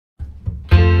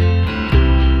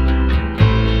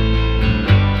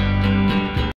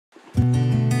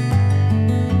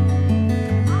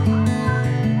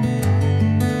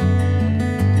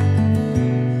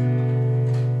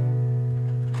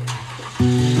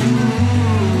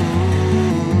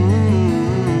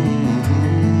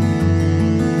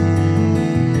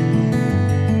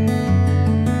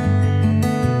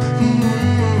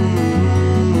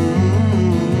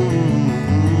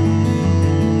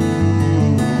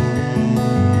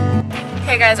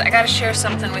Okay guys, I gotta share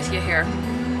something with you here.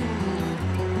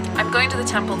 I'm going to the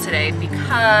temple today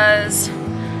because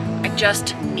I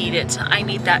just need it. I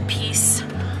need that peace.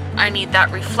 I need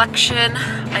that reflection.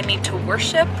 I need to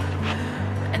worship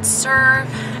and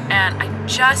serve, and I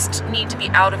just need to be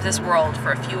out of this world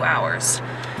for a few hours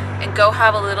and go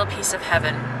have a little piece of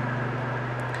heaven.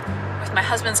 With my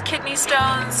husband's kidney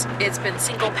stones, it's been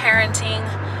single parenting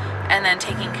and then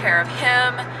taking care of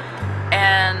him,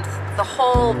 and the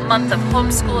whole month of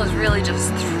homeschool has really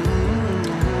just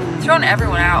thrown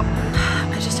everyone out.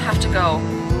 I just have to go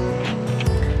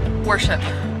worship.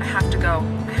 I have to go.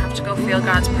 I have to go feel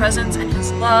God's presence and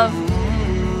His love,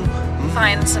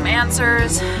 find some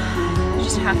answers. I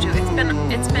just have to.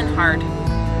 It's been hard.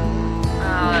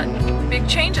 Big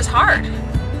change is hard,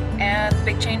 and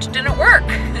big change didn't work.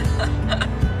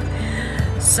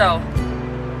 So,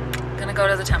 I'm gonna go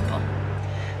to the temple.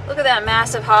 Look at that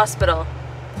massive hospital.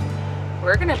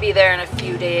 We're gonna be there in a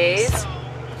few days.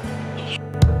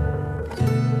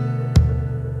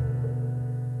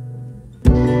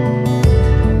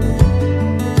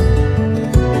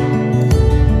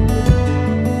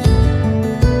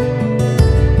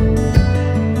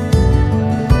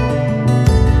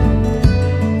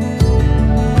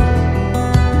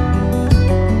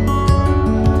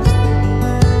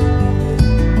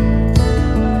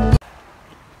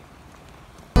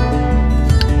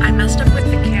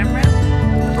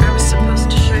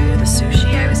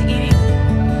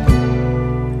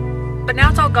 But now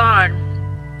it's all gone,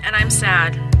 and I'm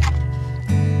sad.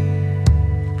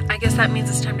 I guess that means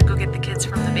it's time to go get the kids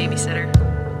from the babysitter.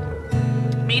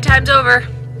 Me time's over.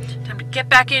 Time to get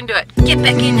back into it. Get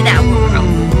back into that world.